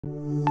Hello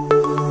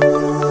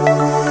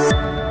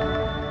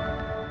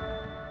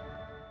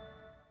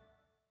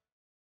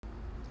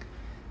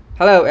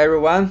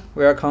everyone,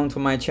 welcome to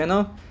my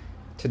channel.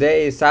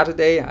 Today is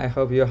Saturday. I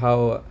hope you have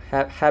a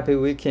happy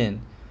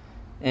weekend.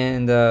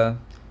 And I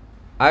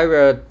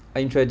will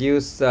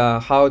introduce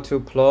how to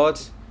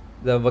plot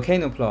the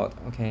volcano plot,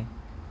 okay?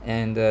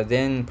 And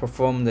then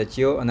perform the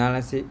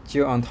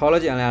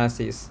geo-ontology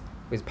analysis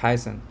with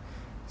Python.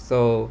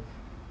 So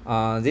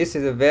this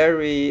is a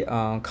very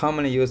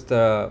commonly used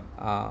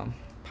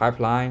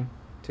pipeline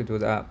to do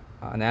the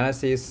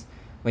analysis.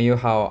 When you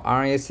have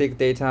RNA-seq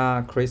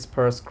data,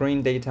 CRISPR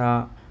screen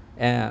data,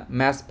 and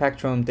mass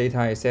spectrum data,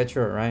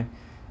 etc., right?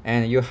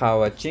 And you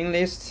have a gene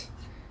list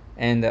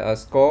and a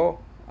score,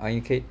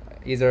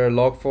 either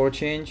log4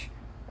 change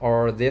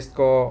or this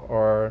score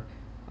or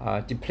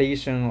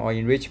depletion or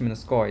enrichment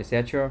score,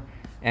 etc.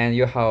 And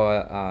you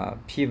have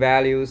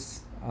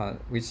p-values,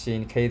 which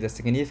indicate the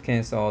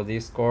significance of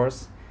these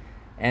scores.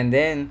 And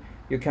then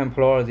you can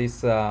plot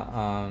this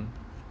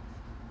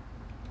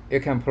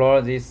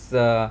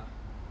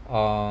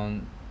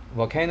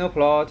volcano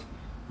plot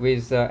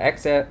with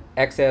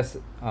axis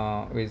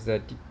with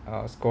the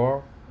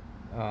score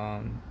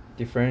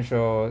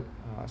differential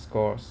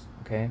scores,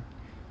 okay.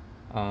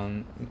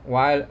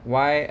 While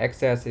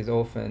y-axis is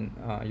often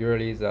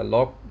usually the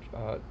log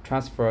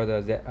transfer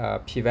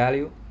the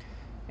p-value,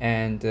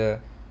 and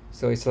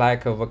so it's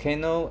like a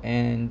volcano,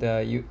 and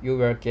you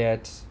will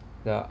get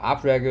the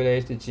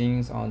upregulated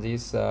genes on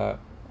this right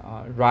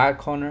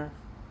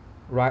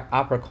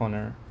upper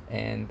corner,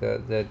 and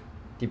the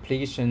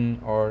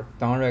depletion or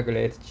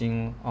downregulated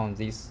gene on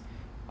this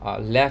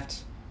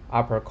left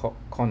upper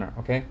corner,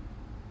 okay.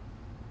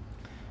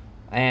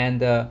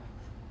 And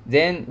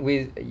then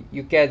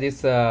you get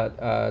this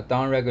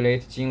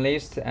downregulated gene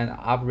list and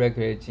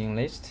upregulated gene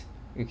list.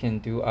 You can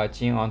do a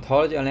gene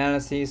ontology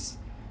analysis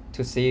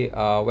to see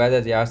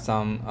whether there are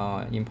some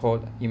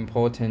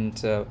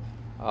important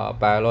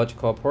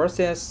biological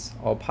process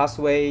or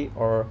pathway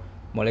or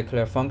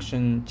molecular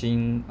function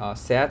gene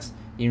sets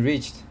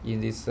enriched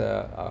in this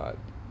up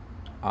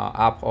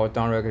or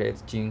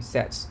downregulated gene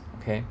sets,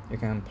 okay. You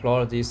can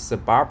plot this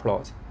bar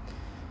plot,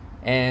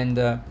 and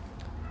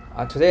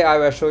today I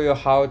will show you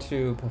how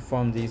to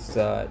perform this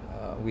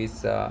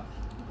with a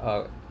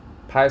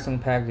Python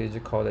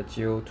package called a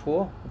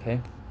goatool,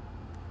 okay.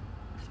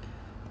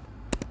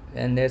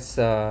 And let's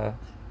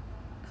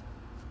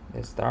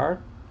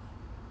start.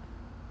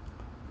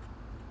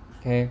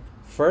 Okay,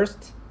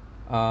 first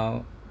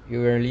you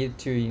will need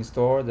to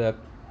install the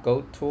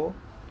goatool.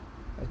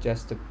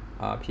 Just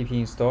pp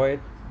install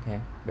it,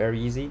 okay, very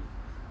easy.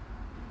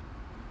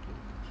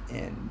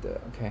 And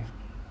okay,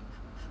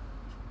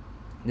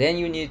 then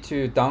you need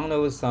to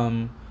download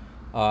some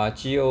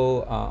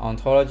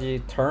geo-ontology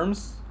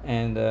terms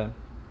and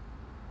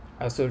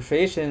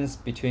associations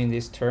between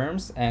these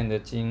terms and the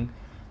gene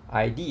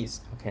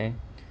IDs, okay.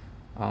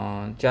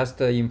 Just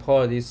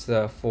import these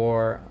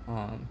 4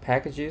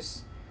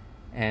 packages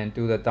and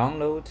do the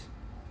download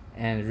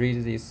and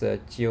read this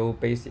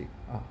geobasic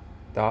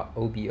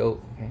 .obo,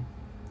 okay.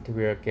 You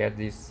will get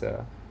these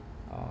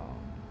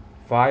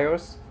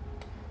files.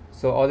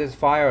 So all these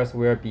files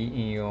will be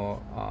in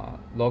your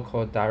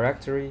local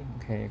directory,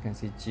 okay. You can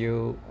see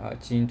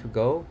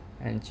gene2go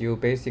and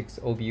geobasics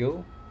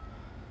obo.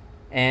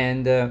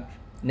 And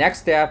next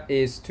step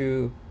is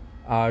to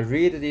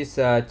read this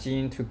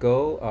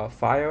gene2go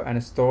file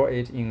and store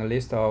it in a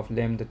list of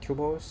lambda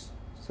tuples.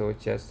 So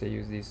just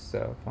use this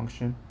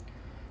function,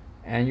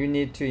 and you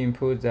need to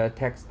input the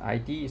text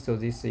ID. So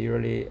this is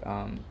really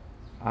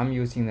I'm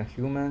using the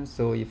human,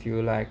 so if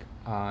you like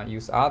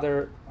use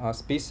other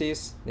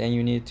species, then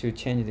you need to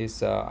change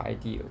this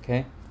ID,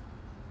 okay.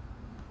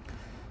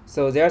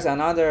 So there's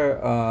another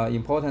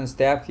important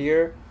step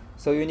here.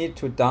 So you need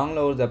to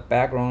download the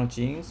background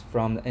genes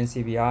from the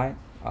NCBI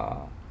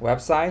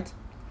website,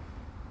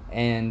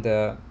 and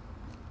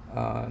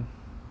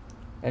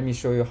let me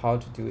show you how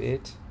to do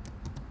it.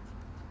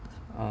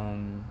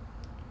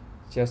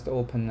 Just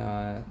open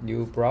a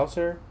new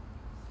browser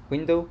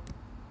window,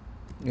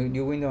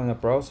 new window on the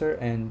browser,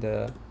 and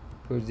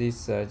put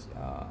this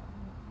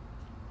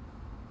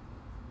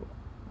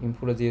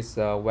input this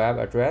web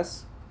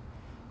address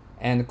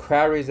and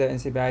query the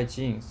NCBI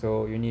gene.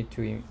 So you need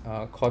to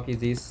copy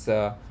this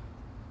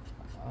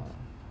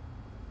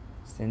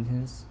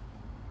sentence.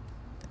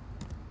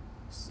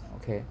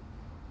 Okay,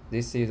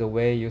 this is the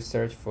way you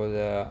search for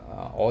the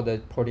all the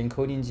protein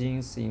coding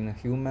genes in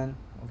human,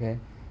 okay.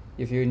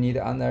 If you need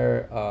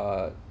other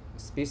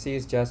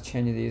species, just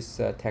change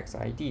this text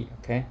ID,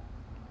 okay.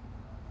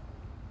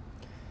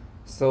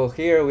 So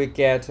here we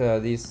get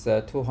this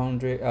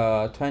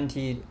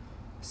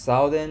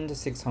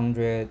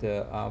 220,600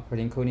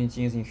 protein coding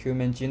genes in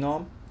human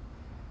genome.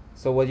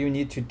 So what you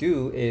need to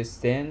do is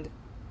send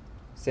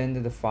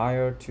the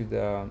file to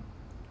the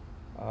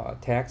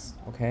text,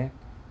 okay,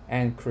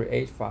 and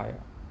create file.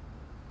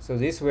 So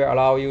this will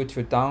allow you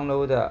to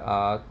download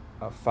a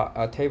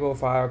table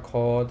file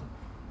called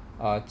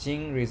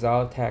gene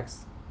result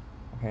text.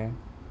 Okay,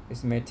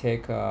 this may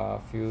take a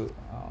few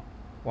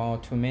 1 or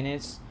 2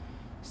 minutes.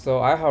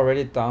 So I have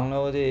already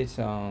downloaded it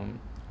on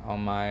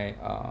my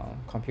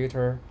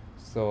computer,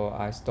 so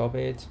I stop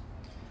it,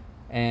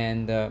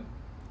 and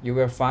you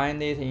will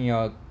find it in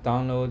your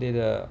downloaded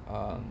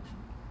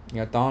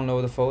your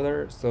download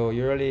folder. So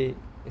usually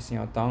it's in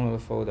your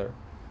download folder,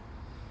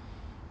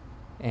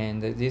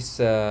 and this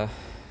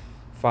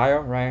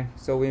file, right?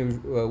 So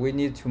we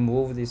need to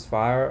move this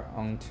file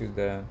onto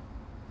the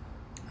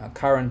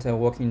current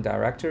working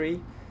directory,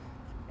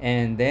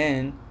 and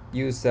then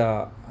use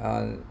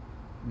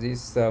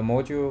this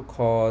module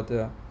called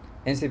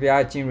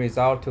ncbi gene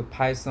result to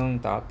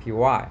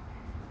python.py.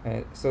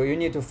 So you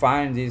need to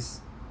find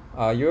this.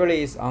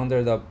 Usually it's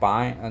under the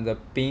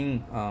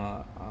bin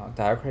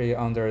directory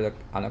under the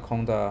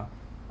Anaconda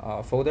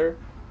folder.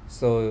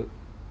 So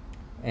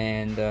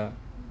and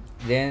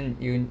then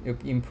you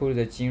input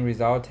the gene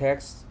result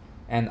text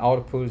and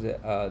output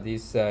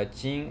this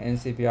gene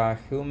ncbi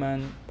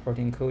human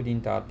protein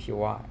coding.py.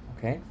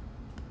 Okay.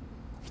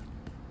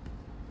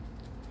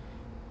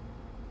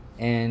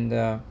 And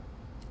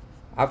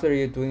after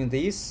you're doing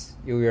this,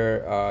 you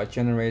will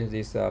generate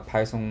this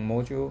Python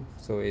module.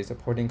 So it's a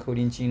protein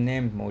coding gene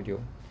name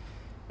module,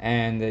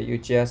 and you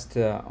just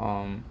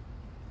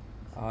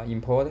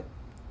import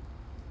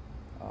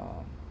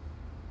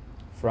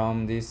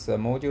from this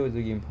module.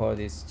 You import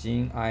this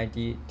gene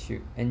ID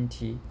to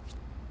NT.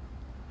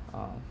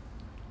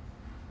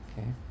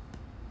 Okay.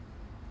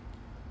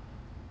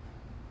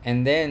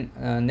 And then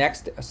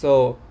next,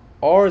 so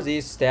all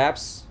these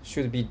steps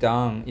should be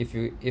done if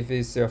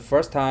it's your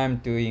first time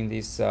doing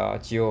this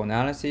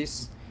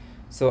geoanalysis.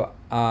 So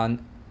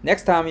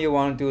next time you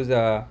want to do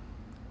the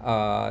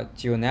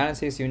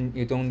geoanalysis,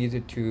 you don't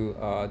need to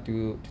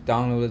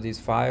download these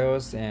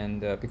files,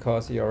 and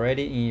because you're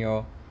already in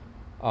your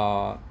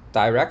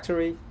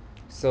directory.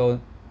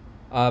 So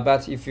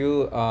but if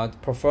you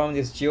perform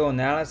this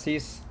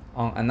geoanalysis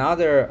on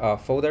another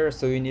folder,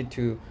 so you need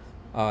to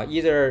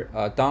either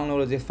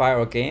download this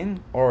file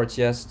again, or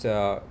just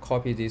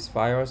copy these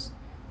files,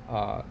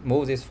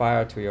 move this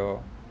file to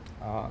your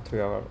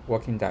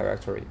working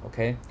directory.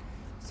 Okay,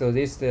 so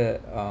this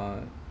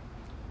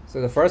so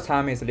the first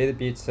time is a little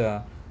bit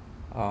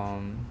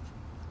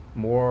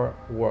more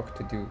work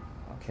to do.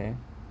 Okay,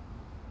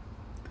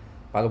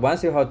 but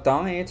once you have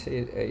done it,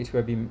 it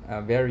will be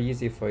very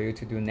easy for you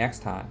to do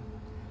next time.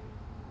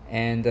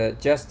 And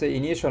just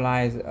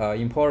initialize,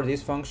 import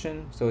this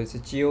function. So it's a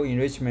geo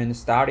enrichment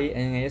study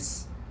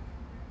ns.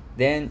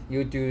 Then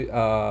you do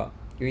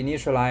you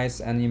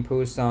initialize and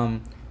input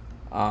some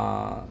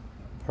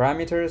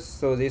parameters.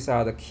 So these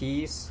are the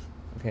keys,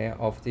 okay,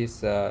 of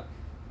this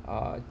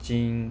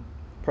gene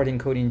protein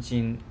coding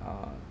gene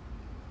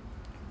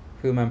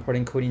human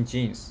protein coding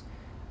genes.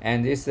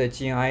 And this is the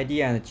gene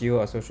ID and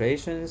geo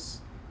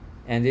associations.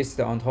 And this is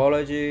the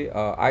ontology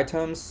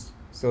items.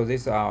 So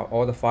these are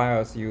all the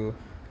files you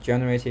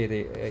generated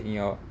in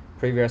your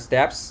previous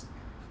steps,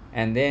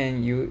 and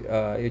then you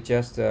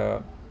just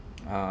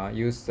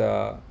use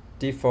the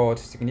default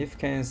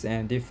significance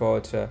and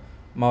default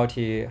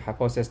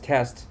multi-hypothesis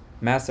test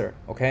method.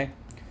 Okay,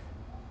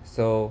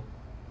 so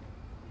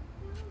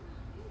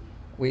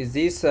with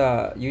this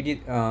you did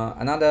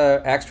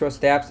another extra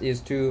steps is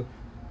to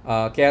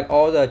get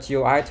all the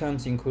geo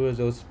items, include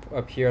those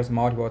appears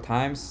multiple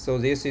times. So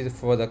this is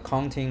for the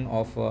counting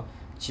of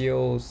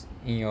geos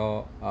in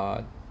your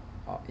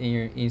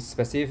in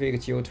specific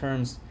geo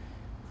terms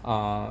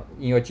in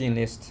your gene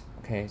list.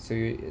 Okay, so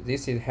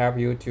this will help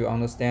you to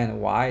understand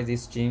why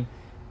this gene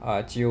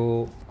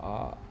geo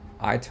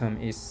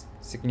item is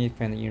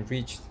significantly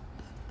enriched.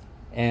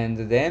 And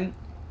then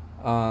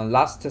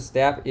last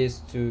step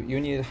is you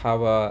need to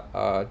have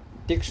a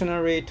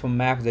dictionary to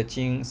map the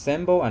gene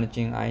symbol and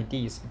gene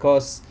IDs,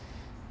 because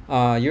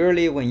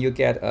usually when you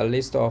get a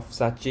list of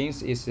such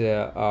genes, it's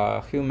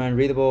a human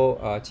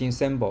readable gene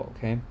symbol.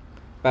 Okay,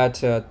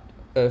 but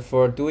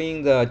for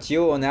doing the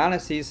geo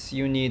analysis,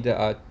 you need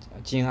a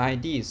gene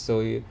ID. So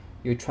you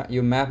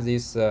map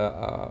this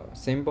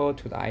symbol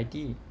to the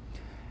ID,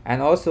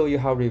 and also you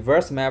have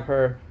reverse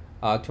mapper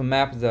to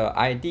map the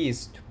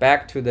IDs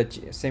back to the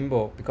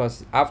symbol,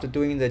 because after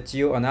doing the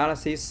geo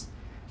analysis,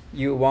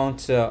 you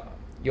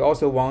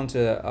also want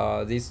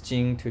this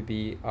gene to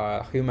be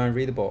human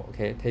readable,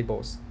 okay,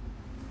 tables.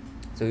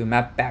 So you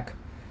map back.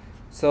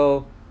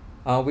 So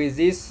with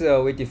this,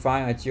 we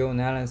define a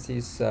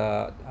geoanalysis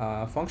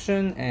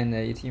function, and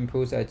it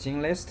inputs a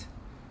gene list.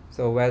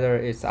 So whether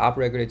it's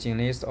upregulated gene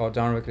list or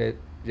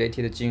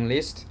downregulated gene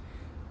list,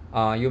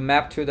 you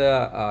map to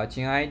the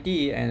gene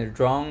ID and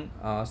run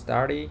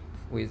study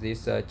with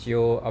this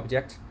geo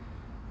object.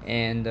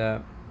 And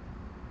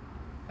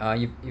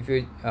if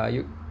you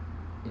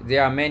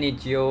there are many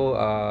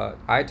geo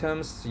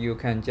items, you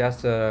can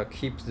just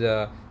keep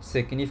the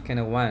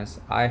significant ones.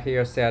 I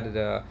here set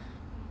the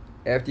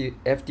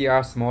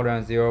FDR smaller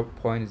than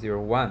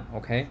 0.01.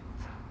 Okay,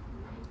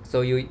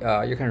 so you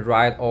can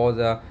write all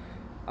the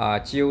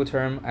geo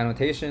term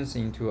annotations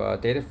into a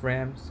data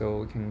frame.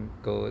 So we can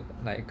go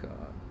like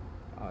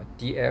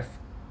df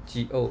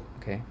go,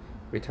 okay,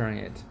 return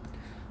it.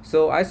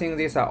 So I think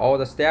these are all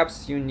the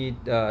steps you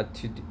need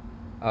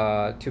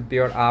to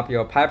build up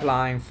your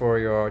pipeline for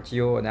your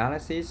geo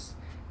analysis,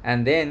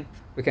 and then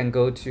we can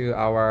go to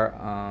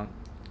our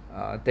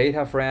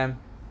data frame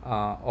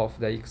of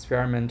the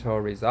experimental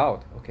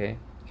result. Okay,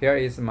 here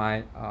is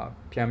my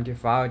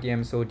PMT5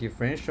 DMSO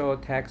differential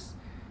text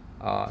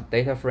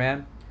data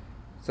frame.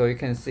 So you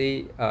can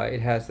see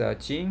it has a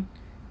gene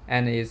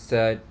and its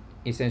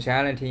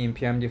essentiality in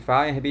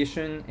PMT5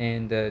 inhibition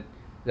and the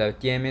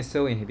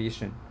DMSO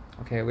inhibition.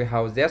 Okay, we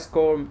have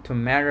z-score to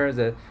measure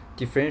the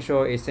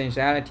differential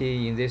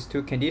essentiality in these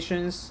two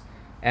conditions,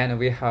 and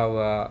we have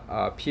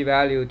a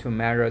p-value to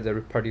measure the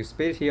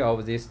reproducibility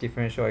of this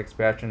differential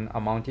expression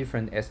among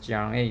different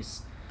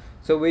sgRNAs.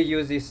 So we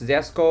use this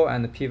z-score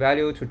and the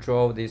p-value to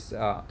draw this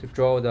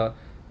the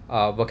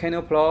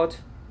volcano plot.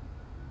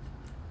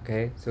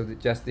 Okay, so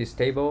just this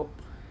table,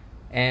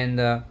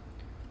 and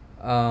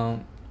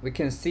we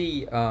can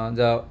see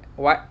the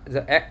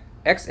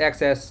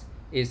x-axis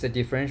is the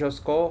differential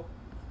score.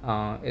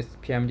 It's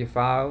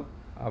PMT5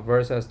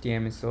 versus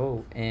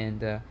DMSO, and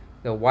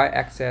the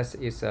y-axis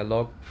is a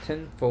log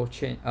 10-fold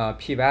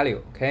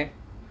p-value. Okay,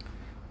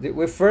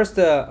 we first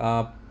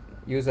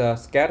use a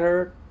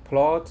scatter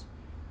plot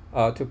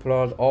to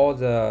plot all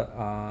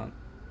the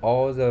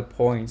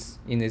points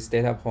in this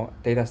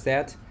data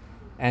set,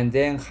 and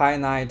then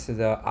highlight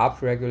the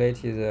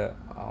upregulated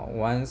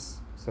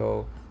ones.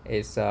 So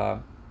it's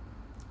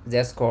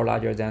z-score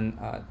larger than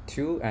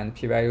 2 and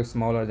p-value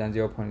smaller than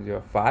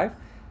 0.05,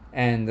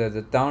 and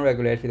the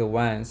downregulated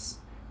ones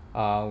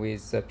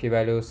with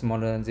p-value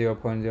smaller than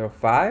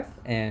 0.05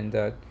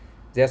 and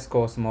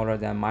z-score smaller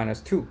than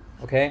 -2.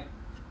 Okay,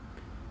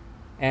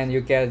 and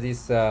you get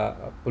these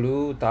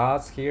blue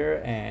dots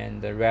here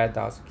and the red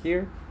dots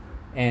here,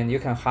 and you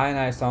can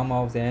highlight some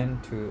of them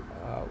to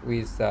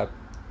with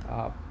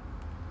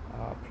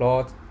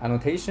plot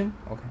annotation.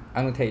 Okay,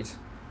 annotate.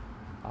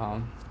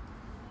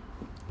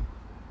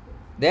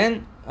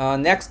 Then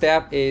next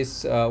step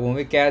is when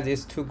we get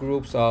these two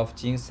groups of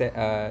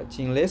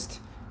gene list,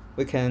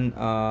 we can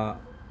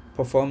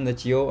perform the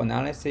geo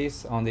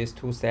analysis on these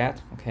two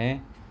sets.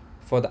 Okay,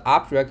 for the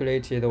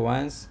upregulated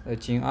ones, the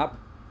gene up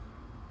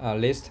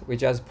list, we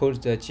just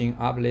put the gene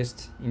up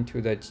list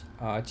into the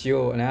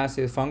geo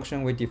analysis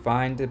function we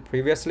defined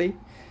previously,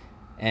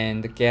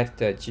 and get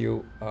the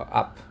geo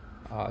up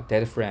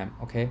data frame.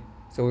 Okay,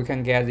 so we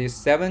can get these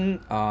 7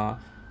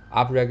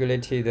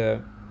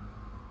 upregulated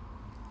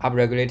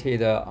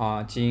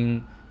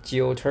gene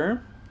geo term.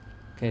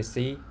 Okay,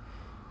 see,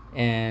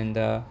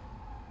 and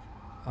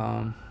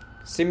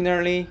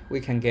similarly we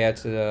can get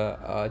the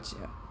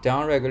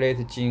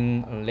downregulated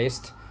gene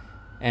list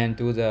and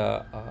do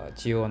the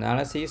geo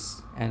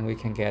analysis, and we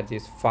can get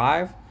these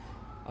 5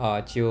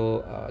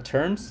 geo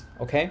terms.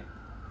 Okay,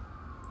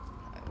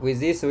 with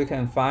this we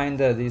can find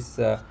this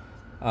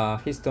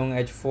histone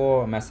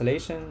H4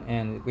 methylation,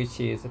 and which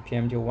is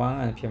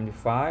PMT1 and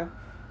PMT5,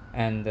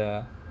 and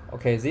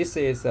okay, this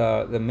is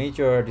the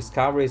major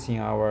discoveries in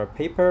our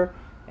paper,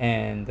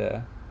 and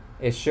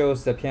it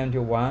shows the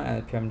PMT1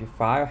 and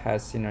PMT5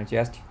 has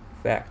synergistic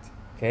effect.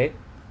 Okay.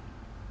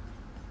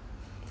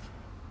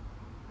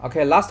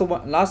 Okay,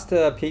 last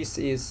piece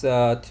is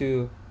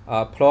to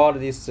plot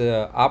this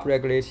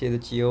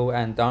upregulated geo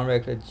and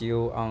downregulated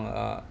geo on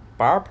a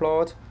bar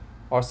plot,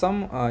 or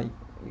some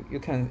you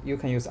can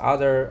use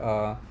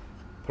other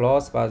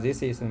plots, but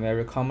this is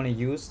very commonly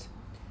used.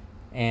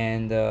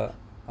 And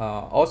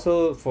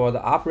also for the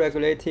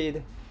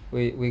upregulated,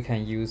 we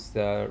can use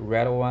the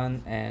red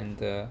one, and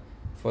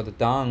for the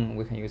down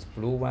we can use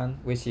blue one,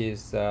 which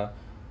is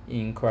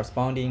in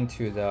corresponding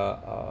to the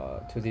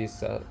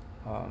this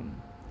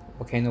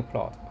volcano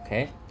plot.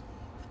 Okay,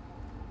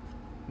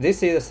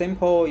 this is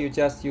simple. You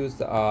just use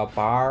the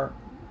bar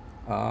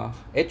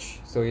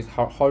H, so it's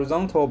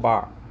horizontal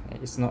bar.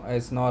 It's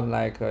not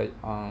like a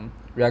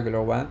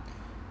regular one.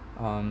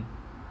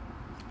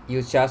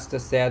 You just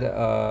set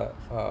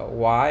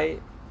y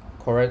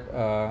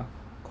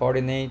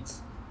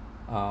coordinates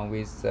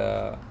with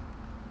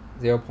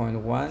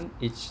 0.1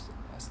 each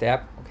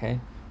step. Okay,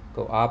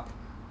 go up,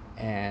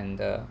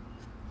 and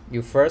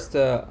you first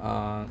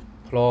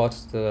plot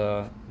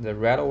the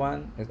red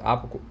one is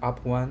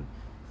up one,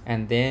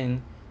 and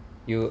then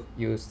you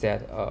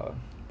set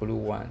blue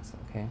ones.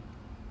 Okay,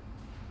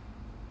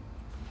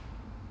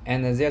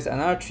 and there's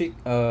another trick,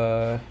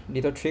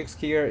 little tricks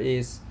here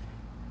is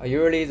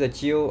usually the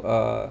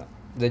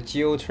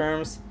geo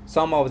terms,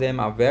 some of them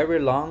are very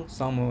long,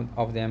 some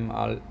of them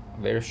are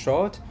very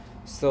short,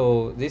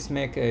 so this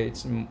makes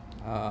it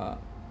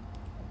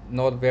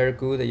not very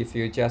good if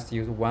you just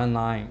use one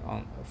line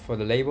for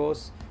the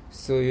labels.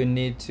 So you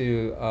need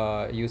to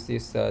use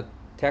this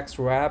text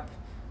wrap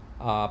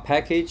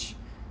package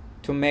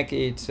to make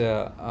it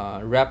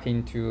wrap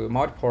into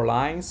multiple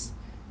lines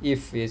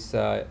if it's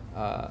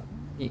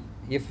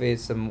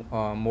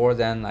more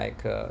than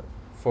like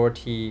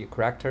 40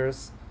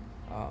 characters.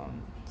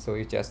 So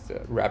you just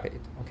wrap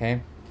it.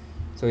 Okay,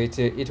 so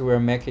it will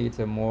make it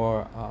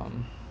more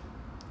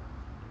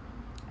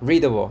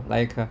readable.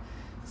 Like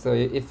So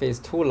if it's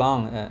too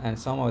long and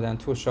some of them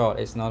too short,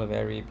 it's not a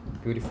very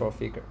beautiful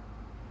figure.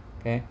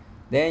 Okay,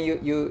 then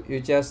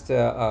you just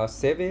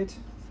save it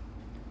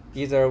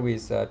either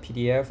with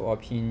PDF or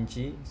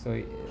PNG, so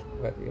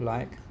what you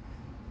like,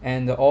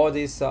 and all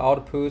these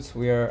outputs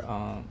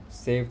will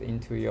saved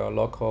into your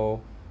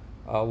local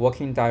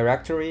working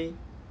directory.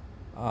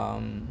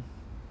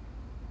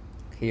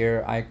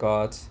 Here I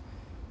got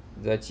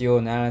the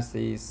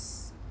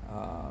geoanalysis,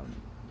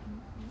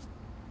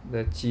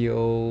 the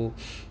geo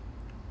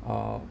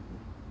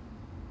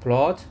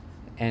plot,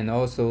 and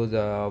also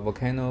the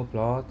volcano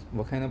plot.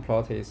 Volcano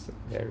plot is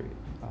very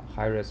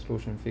high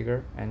resolution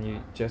figure, and you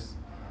just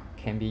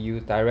can be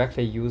used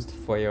directly used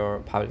for your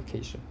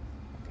publication.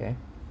 Okay.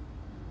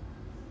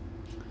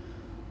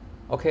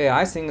 Okay,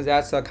 I think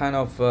that's a kind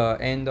of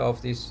end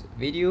of this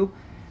video.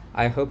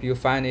 I hope you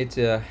find it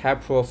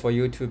helpful for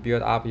you to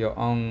build up your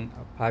own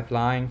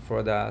pipeline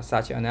for the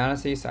such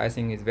analysis. I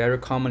think it's very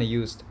commonly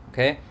used.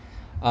 Okay,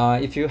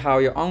 if you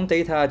have your own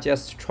data,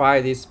 just try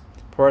this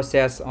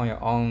process on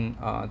your own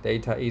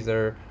data,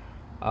 either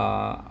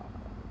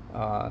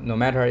no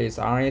matter it's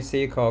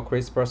RNA-seq or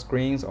CRISPR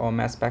screens or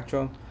mass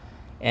spectrum.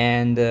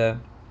 And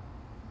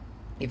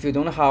if you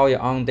don't have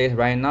your own data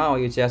right now,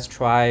 you just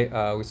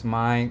try with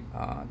my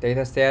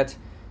data set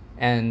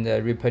and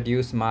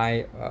reproduce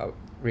my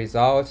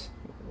result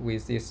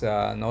with this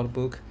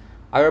notebook.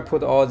 I will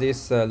put all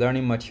these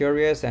learning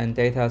materials and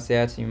data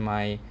sets in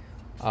my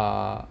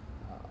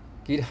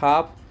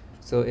GitHub,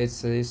 so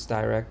it's this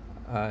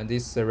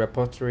this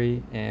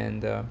repository,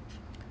 and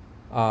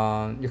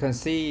you can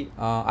see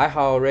I have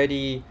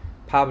already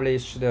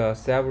published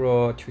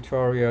several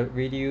tutorial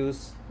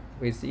videos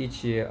with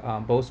each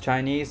both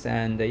Chinese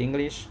and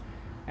English,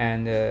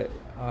 and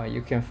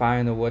you can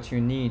find what you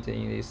need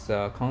in this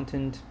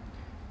content.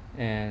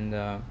 And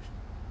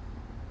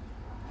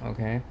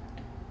okay,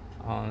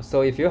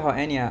 so if you have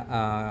any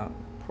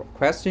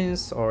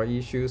questions or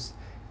issues,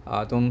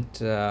 don't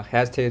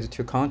hesitate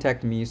to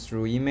contact me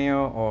through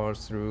email or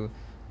through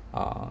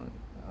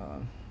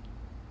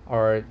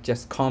or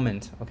just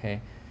comment.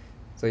 Okay,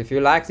 so if you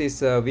like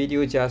this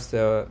video, just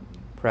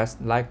press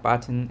like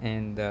button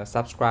and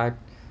subscribe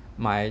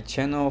my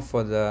channel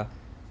for the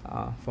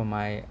for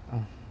my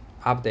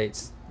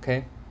updates.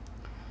 Okay,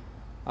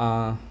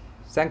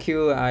 thank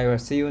you. I will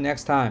see you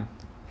next time.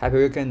 Happy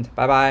weekend.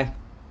 Bye bye.